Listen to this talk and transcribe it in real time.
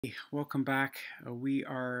Welcome back. We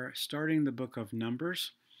are starting the book of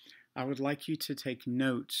Numbers. I would like you to take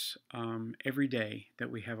notes every day that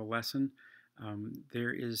we have a lesson.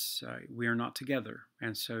 We are not together,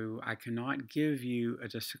 and so I cannot give you a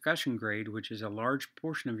discussion grade, which is a large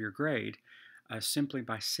portion of your grade, simply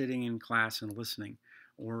by sitting in class and listening,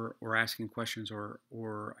 or asking questions,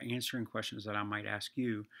 or answering questions that I might ask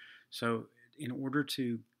you. So, in order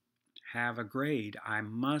to have a grade, I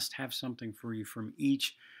must have something for you from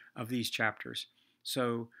each of these chapters.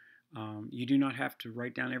 So you do not have to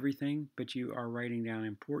write down everything, but you are writing down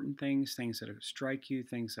important things, things that strike you,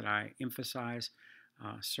 things that I emphasize.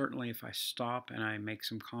 Certainly, if I stop and I make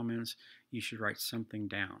some comments, you should write something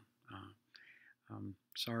down.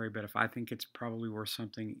 Sorry, but if I think it's probably worth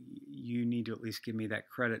something, you need to at least give me that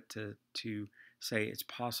credit to say it's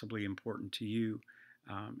possibly important to you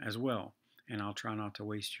as well. And I'll try not to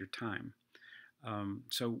waste your time.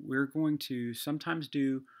 So we're going to sometimes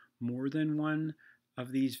do more than one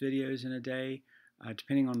of these videos in a day,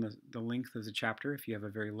 depending on the length of the chapter. If you have a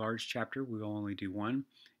very large chapter, we will only do one.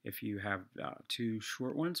 If you have two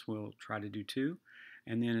short ones, we'll try to do two.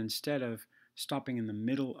 And then instead of stopping in the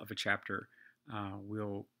middle of a chapter,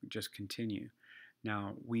 we'll just continue.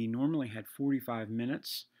 Now, we normally had 45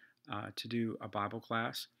 minutes to do a Bible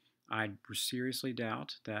class. I seriously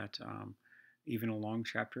doubt that even a long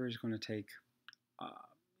chapter is going to take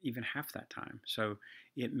even half that time. So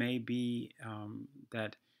it may be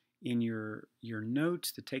that in your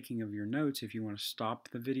notes, the taking of your notes, if you want to stop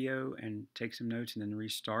the video and take some notes and then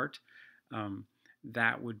restart,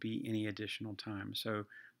 that would be any additional time. So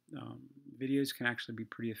videos can actually be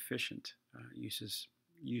pretty efficient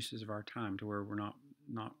uses of our time, to where we're not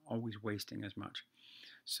always wasting as much.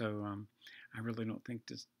 So I really don't think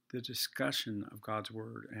the discussion of God's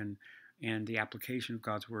Word and the application of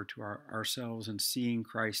God's Word to ourselves and seeing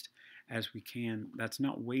Christ as we can, that's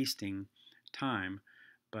not wasting time,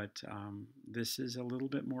 but this is a little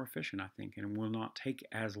bit more efficient, I think, and will not take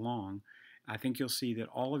as long. I think you'll see that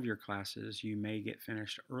all of your classes, you may get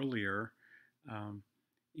finished earlier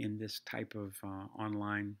in this type of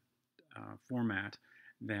online format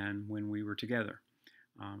than when we were together.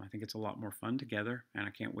 I think it's a lot more fun together, and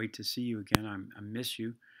I can't wait to see you again. I miss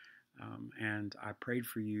you. And I prayed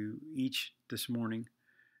for you each this morning,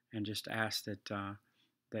 and just asked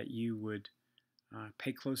that you would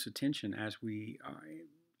pay close attention as we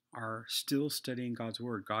are still studying God's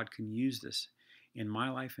Word. God can use this in my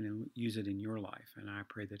life and use it in your life, and I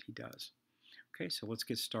pray that He does. Okay, so let's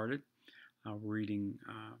get started. We're reading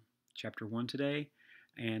chapter 1 today,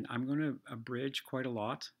 and I'm going to abridge quite a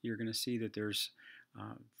lot. You're going to see that there's,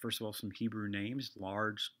 first of all, some Hebrew names,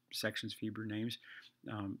 large sections of Hebrew names.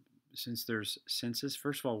 Since there's census,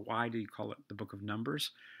 first of all, why do you call it the book of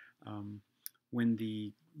Numbers? When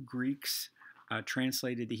the Greeks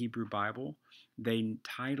translated the Hebrew Bible, they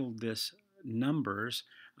titled this Numbers.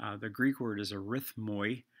 The Greek word is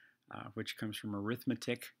arithmoi, which comes from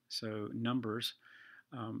arithmetic, so numbers.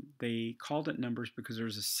 They called it Numbers because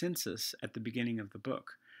there's a census at the beginning of the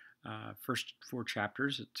book. First 4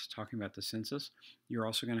 chapters, it's talking about the census. You're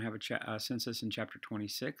also going to have a census in chapter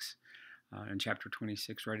 26. In chapter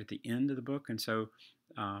 26, right at the end of the book, and so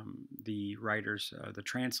the writers, the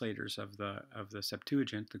translators of the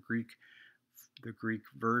Septuagint, the Greek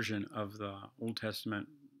version of the Old Testament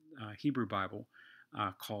Hebrew Bible,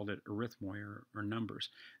 called it arithmoi, or numbers.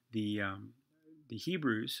 The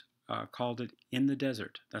Hebrews called it In the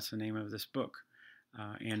Desert. That's the name of this book,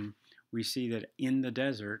 and we see that in the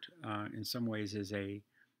desert, in some ways, is a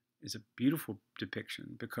beautiful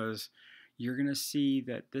depiction, because you're going to see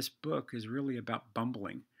that this book is really about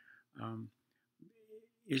bumbling.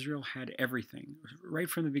 Israel had everything right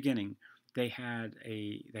from the beginning. They had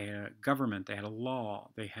a government, they had a law,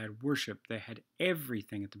 they had worship, they had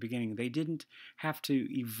everything at the beginning. They didn't have to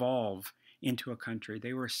evolve into a country.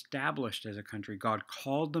 They were established as a country. God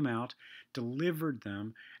called them out, delivered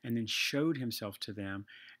them, and then showed Himself to them.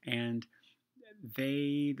 And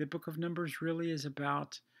the book of Numbers really is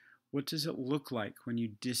about, what does it look like when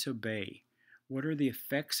you disobey? What are the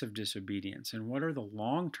effects of disobedience, and what are the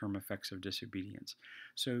long-term effects of disobedience?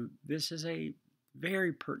 So this is a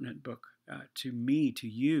very pertinent book to me, to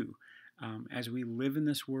you, as we live in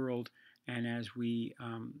this world and as we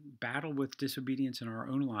battle with disobedience in our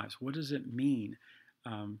own lives. What does it mean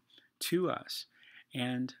to us?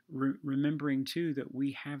 And remembering, too, that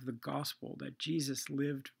we have the gospel, that Jesus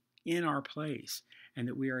lived in our place, and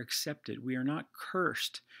that we are accepted. We are not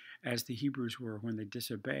cursed as the Hebrews were when they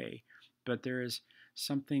disobey, but there is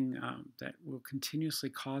something that will continuously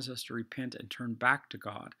cause us to repent and turn back to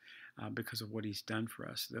God because of what He's done for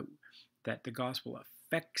us, that the gospel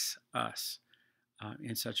affects us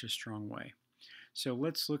in such a strong way. So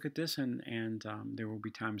let's look at this, and there will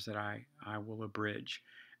be times that I will abridge.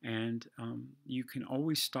 And you can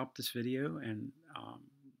always stop this video and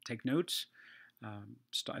take notes,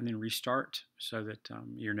 and then restart so that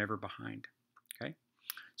you're never behind. Okay?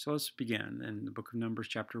 So let's begin in the book of Numbers,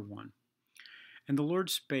 chapter 1. And the Lord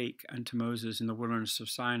spake unto Moses in the wilderness of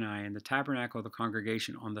Sinai in the tabernacle of the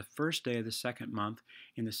congregation on the first day of the second month,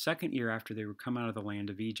 in the second year after they were come out of the land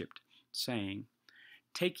of Egypt, saying,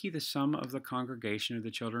 Take ye the sum of the congregation of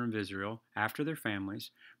the children of Israel, after their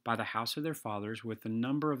families, by the house of their fathers, with the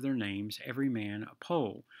number of their names, every man a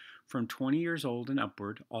poll, from 20 years old and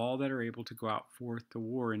upward, all that are able to go out forth to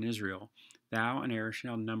war in Israel. Thou and Aaron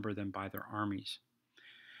shall number them by their armies.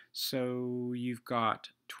 So you've got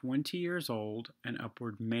 20 years old and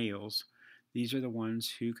upward males. These are the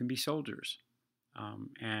ones who can be soldiers.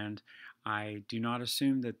 And I do not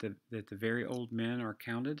assume that the very old men are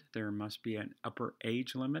counted. There must be an upper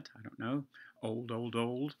age limit. I don't know, old,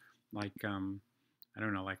 like I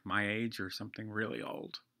don't know, like my age or something really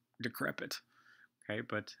old, decrepit. Okay,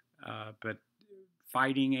 but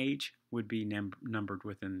fighting age would be numbered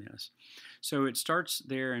within this. So it starts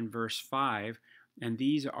there in verse 5. And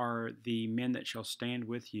these are the men that shall stand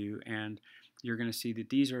with you. And you're going to see that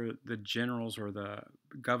these are the generals or the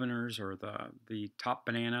governors or the top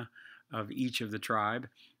banana of each of the tribe.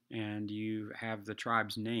 And you have the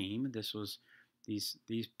tribe's name. This was these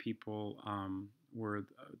people were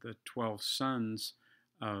the 12 sons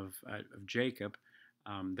of Jacob.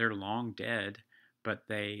 They're long dead, but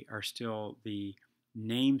they are still the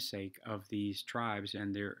namesake of these tribes.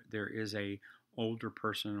 And there is a older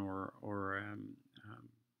person or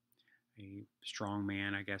a strong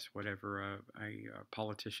man, I guess, whatever, a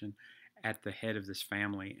politician at the head of this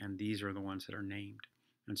family, and these are the ones that are named.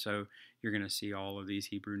 And so you're going to see all of these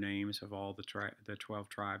Hebrew names of all the 12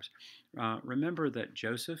 tribes. Remember that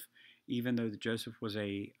Joseph, even though Joseph was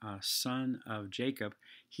a son of Jacob,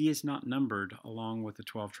 he is not numbered along with the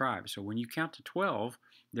 12 tribes. So when you count to 12,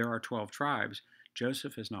 there are 12 tribes.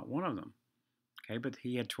 Joseph is not one of them, okay, but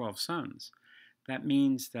he had 12 sons. That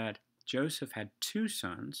means that Joseph had 2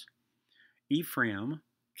 sons. Ephraim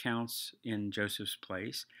counts in Joseph's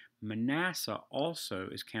place. Manasseh also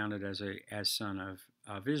is counted as son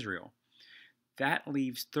of Israel. That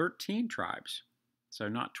leaves 13 tribes. So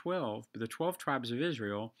not 12, but the 12 tribes of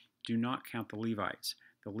Israel do not count the Levites.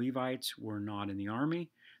 The Levites were not in the army.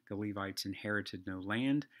 The Levites inherited no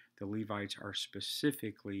land. The Levites are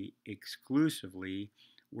specifically, exclusively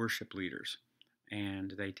worship leaders.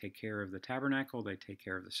 And they take care of the tabernacle, they take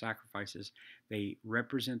care of the sacrifices, they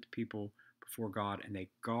represent the people before God, and they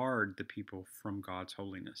guard the people from God's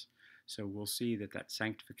holiness. So we'll see that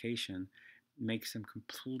sanctification makes them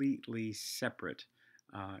completely separate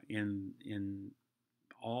in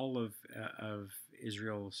all of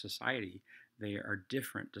Israel's society. They are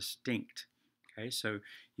different, distinct. Okay, so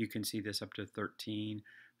you can see this up to 13,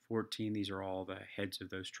 14. These are all the heads of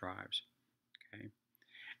those tribes. Okay.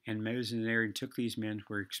 And Moses and Aaron took these men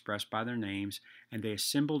who were expressed by their names, and they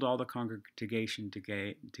assembled all the congregation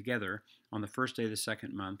together on the first day of the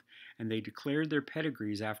second month, and they declared their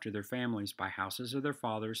pedigrees after their families by houses of their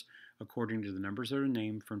fathers, according to the numbers of their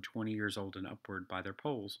name, from 20 years old and upward by their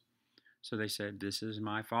polls. So they said, this is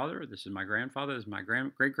my father, this is my grandfather, this is my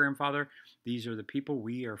great-grandfather. These are the people.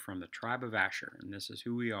 We are from the tribe of Asher, and this is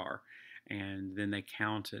who we are. And then they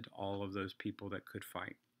counted all of those people that could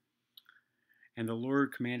fight. And the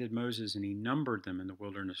Lord commanded Moses, and he numbered them in the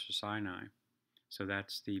wilderness of Sinai. So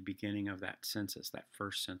that's the beginning of that census, that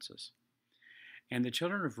first census. And the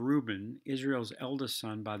children of Reuben, Israel's eldest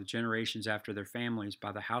son, by the generations after their families,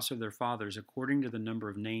 by the house of their fathers, according to the number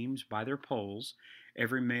of names, by their polls,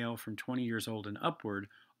 every male from 20 years old and upward,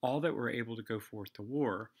 all that were able to go forth to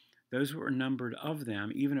war, those who were numbered of them,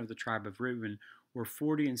 even of the tribe of Reuben, were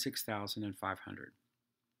 46,500.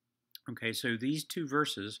 Okay, so these 2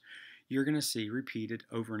 verses you're going to see repeated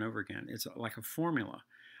over and over again. It's like a formula.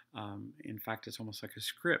 In fact, it's almost like a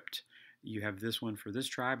script. You have this one for this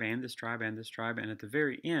tribe and this tribe and this tribe. And at the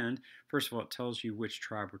very end, first of all, it tells you which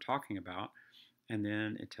tribe we're talking about. And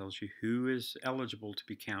then it tells you who is eligible to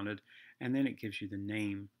be counted. And then it gives you the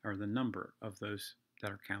name or the number of those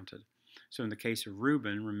that are counted. So in the case of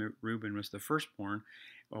Reuben, Reuben was the firstborn.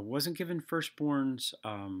 Wasn't given firstborn's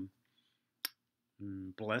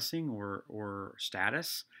blessing or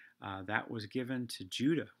status. That was given to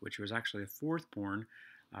Judah, which was actually a 4th born.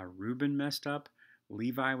 Reuben messed up.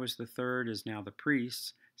 Levi was the 3rd, is now the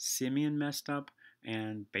priests. Simeon messed up,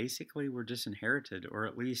 and basically were disinherited, or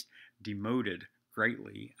at least demoted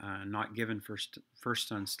greatly, not given first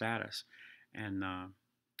son status. And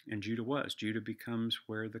And Judah was. Judah becomes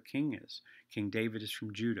where the king is. King David is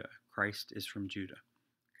from Judah. Christ is from Judah.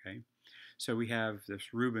 Okay. So we have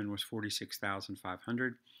this Reuben was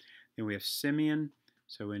 46,500. Then we have Simeon.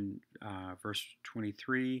 So in verse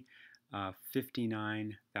 23,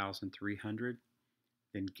 59,300.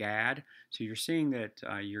 Then Gad. So you're seeing that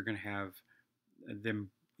you're going to have them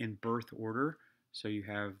in birth order. So you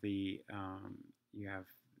have you have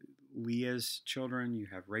Leah's children, you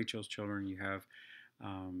have Rachel's children, you have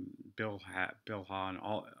Bilhah, and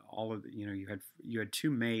all of you had two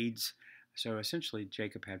maids. So essentially,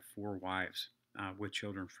 Jacob had four wives with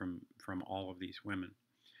children from all of these women.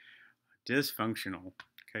 Dysfunctional.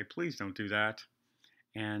 Okay, please don't do that.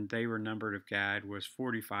 And they were numbered of Gad was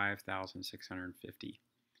 45,650.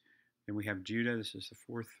 Then we have Judah. This is the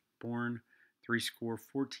fourth born. Three score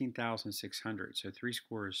 14,600. So three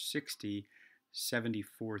score is 60.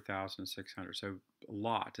 74,600. So a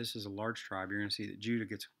lot. This is a large tribe. You're going to see that Judah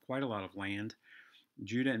gets quite a lot of land.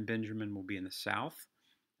 Judah and Benjamin will be in the south.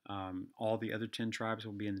 All the other 10 tribes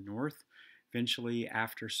will be in the north. Eventually,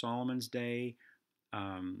 after Solomon's day,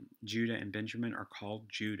 Judah and Benjamin are called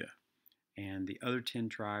Judah, and the other 10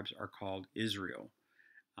 tribes are called Israel.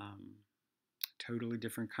 Totally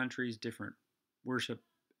different countries, different worship.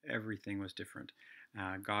 Everything was different.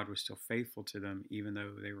 God was still faithful to them, even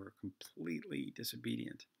though they were completely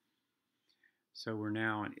disobedient. So we're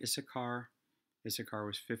now in Issachar. Issachar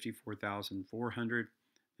was 54,400.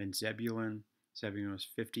 Then Zebulun. Zebulun was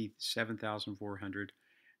 57,400.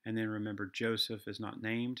 And then remember, Joseph is not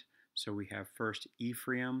named. So we have first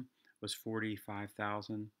Ephraim was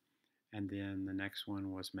 45,000. And then the next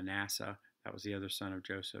one was Manasseh. That was the other son of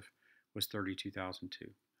Joseph, was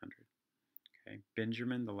 32,200. Okay.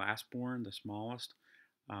 Benjamin, the last born, the smallest,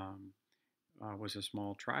 was a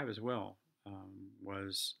small tribe as well,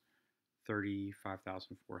 was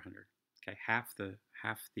 35,400. Okay, half the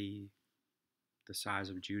size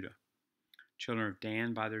of Judah. Children of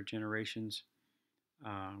Dan by their generations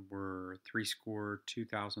were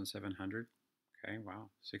 2,700. Okay, wow,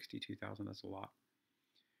 62,000. That's a lot.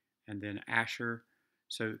 And then Asher.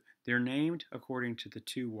 So they're named according to the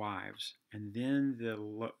two wives, and then the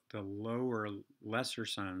lower, lesser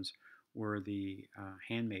sons were the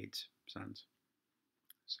handmaids' sons.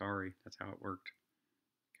 Sorry, that's how it worked.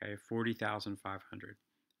 Okay, 40,500.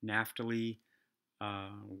 Naphtali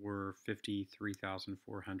were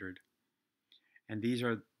 53,400. And these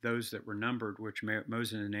are those that were numbered, which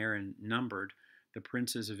Moses and Aaron numbered, the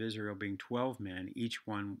princes of Israel being 12 men. Each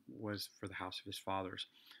one was for the house of his fathers.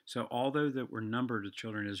 So although that were numbered the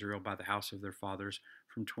children of Israel by the house of their fathers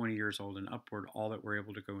from 20 years old and upward, all that were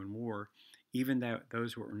able to go in war, even that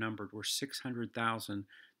those who were numbered were 600,000,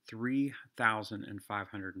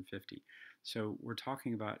 3,550. So we're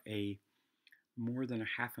talking about a more than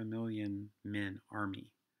 500,000 men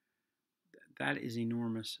army. That is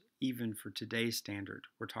enormous, even for today's standard.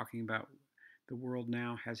 We're talking about the world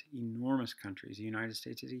now has enormous countries. The United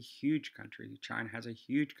States is a huge country. China has a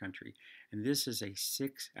huge country. And this is a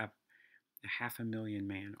 500,000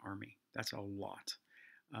 man army. That's a lot.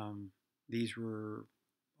 These were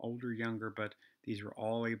older, younger, but these were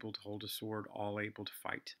all able to hold a sword, all able to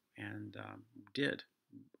fight, and did.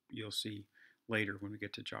 You'll see later when we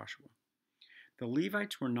get to Joshua. The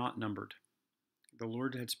Levites were not numbered. The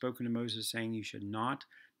Lord had spoken to Moses, saying, "You should not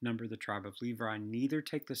number the tribe of Levi, neither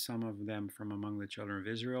take the sum of them from among the children of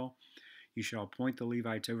Israel. You shall appoint the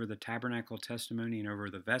Levites over the tabernacle of testimony and over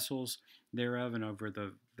the vessels thereof and over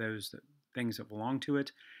those things that belong to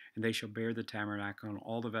it. And they shall bear the tabernacle and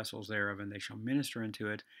all the vessels thereof, and they shall minister unto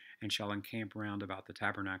it, and shall encamp round about the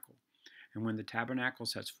tabernacle. And when the tabernacle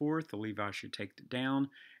sets forth, the Levites should take it down,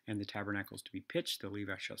 and the tabernacle is to be pitched, the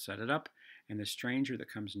Levites shall set it up, and the stranger that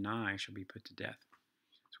comes nigh shall be put to death."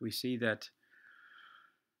 So we see that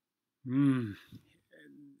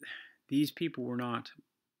these people were not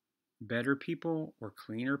better people or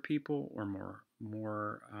cleaner people or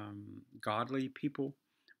more godly people,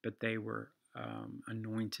 but they were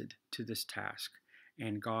anointed to this task,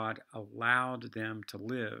 and God allowed them to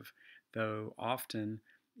live, though often,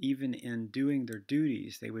 even in doing their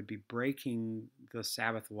duties, they would be breaking the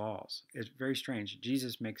Sabbath laws. It's very strange.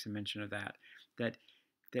 Jesus makes a mention of that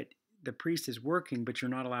the priest is working, but you're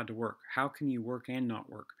not allowed to work. How can you work and not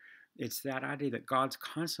work? It's that idea that God's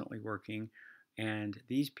constantly working, and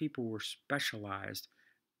these people were specialized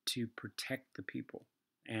to protect the people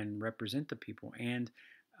and represent the people and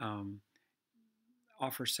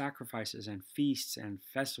offer sacrifices and feasts and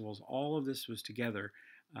festivals. All of this was together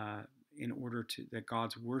in order that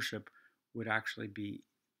God's worship would actually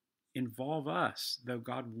involve us, though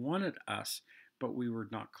God wanted us, but we were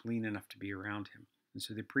not clean enough to be around him. And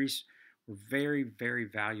so the priests were very, very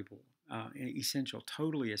valuable, essential,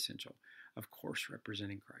 totally essential. Of course,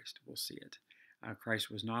 representing Christ. We'll see it. Christ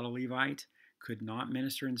was not a Levite, could not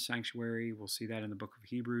minister in the sanctuary. We'll see that in the book of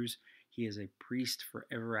Hebrews. He is a priest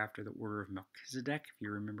forever after the order of Melchizedek. If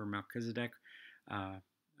you remember Melchizedek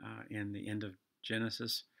in the end of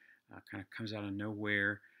Genesis, kind of comes out of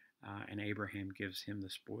nowhere, and Abraham gives him the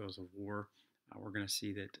spoils of war. We're going to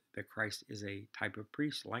see that Christ is a type of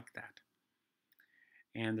priest like that.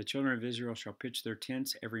 And the children of Israel shall pitch their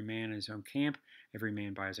tents, every man in his own camp, every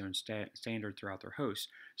man by his own standard throughout their hosts.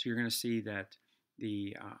 So you're going to see that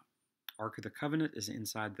the Ark of the Covenant is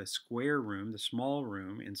inside the square room, the small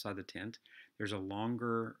room inside the tent. There's a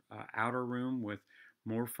longer outer room with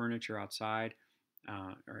more furniture outside,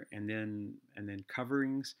 and then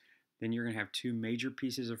coverings. Then you're going to have two major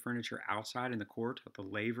pieces of furniture outside in the court, the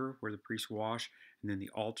laver where the priests wash, and then the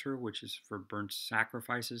altar, which is for burnt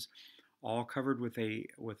sacrifices, all covered with a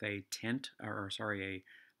tent,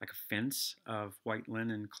 like a fence of white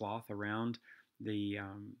linen cloth around the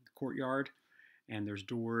courtyard. And there's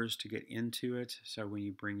doors to get into it. So when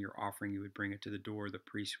you bring your offering, you would bring it to the door. The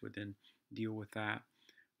priest would then deal with that.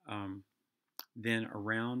 Then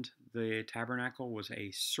around the tabernacle was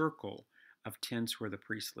a circle of tents where the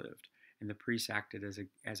priests lived, and the priests acted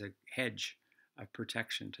as a hedge of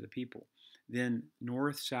protection to the people. Then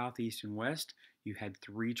north, south, east, and west, you had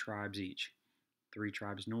 3 tribes each. 3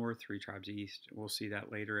 tribes north, 3 tribes east. We'll see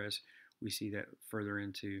that later as we see that further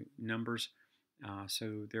into Numbers.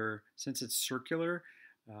 So since it's circular,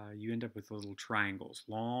 you end up with little triangles,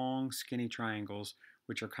 long, skinny triangles,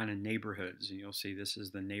 which are kind of neighborhoods. And you'll see this is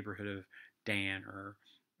the neighborhood of Dan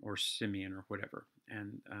or Simeon or whatever,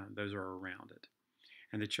 and those are around it.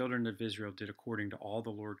 And the children of Israel did according to all the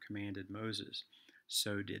Lord commanded Moses.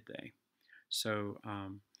 So did they. So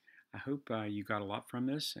I hope you got a lot from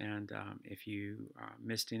this, and if you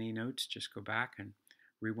missed any notes, just go back and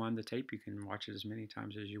rewind the tape. You can watch it as many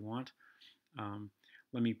times as you want.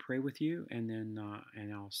 Let me pray with you, and then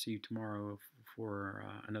I'll see you tomorrow for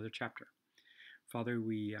another chapter. Father,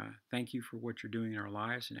 we thank you for what you're doing in our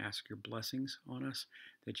lives and ask your blessings on us,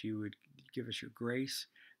 that you would give us your grace,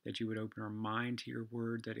 that you would open our mind to your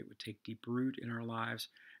word, that it would take deep root in our lives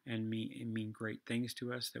and mean great things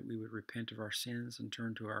to us, that we would repent of our sins and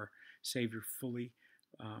turn to our Savior fully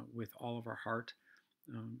with all of our heart,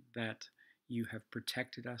 that you have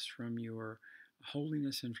protected us from your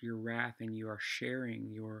holiness and your wrath, and you are sharing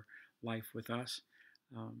your life with us,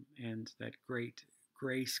 and that great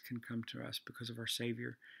grace can come to us because of our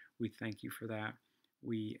Savior. We thank you for that.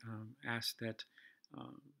 We ask that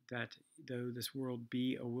though this world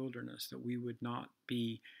be a wilderness, that we would not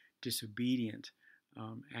be disobedient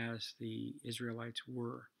as the Israelites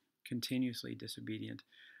were, continuously disobedient.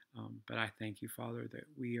 But I thank you, Father, that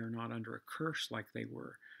we are not under a curse like they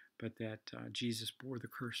were, but that Jesus bore the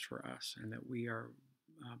curse for us, and that we are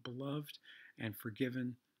beloved and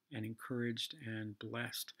forgiven and encouraged and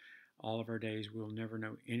blessed. All of our days we'll never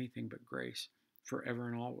know anything but grace forever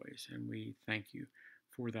and always, and we thank you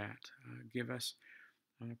for that. Give us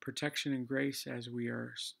protection and grace as we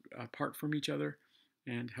are apart from each other,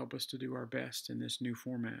 and help us to do our best in this new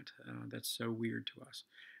format that's so weird to us.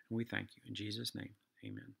 And we thank you. In Jesus' name,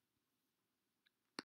 amen.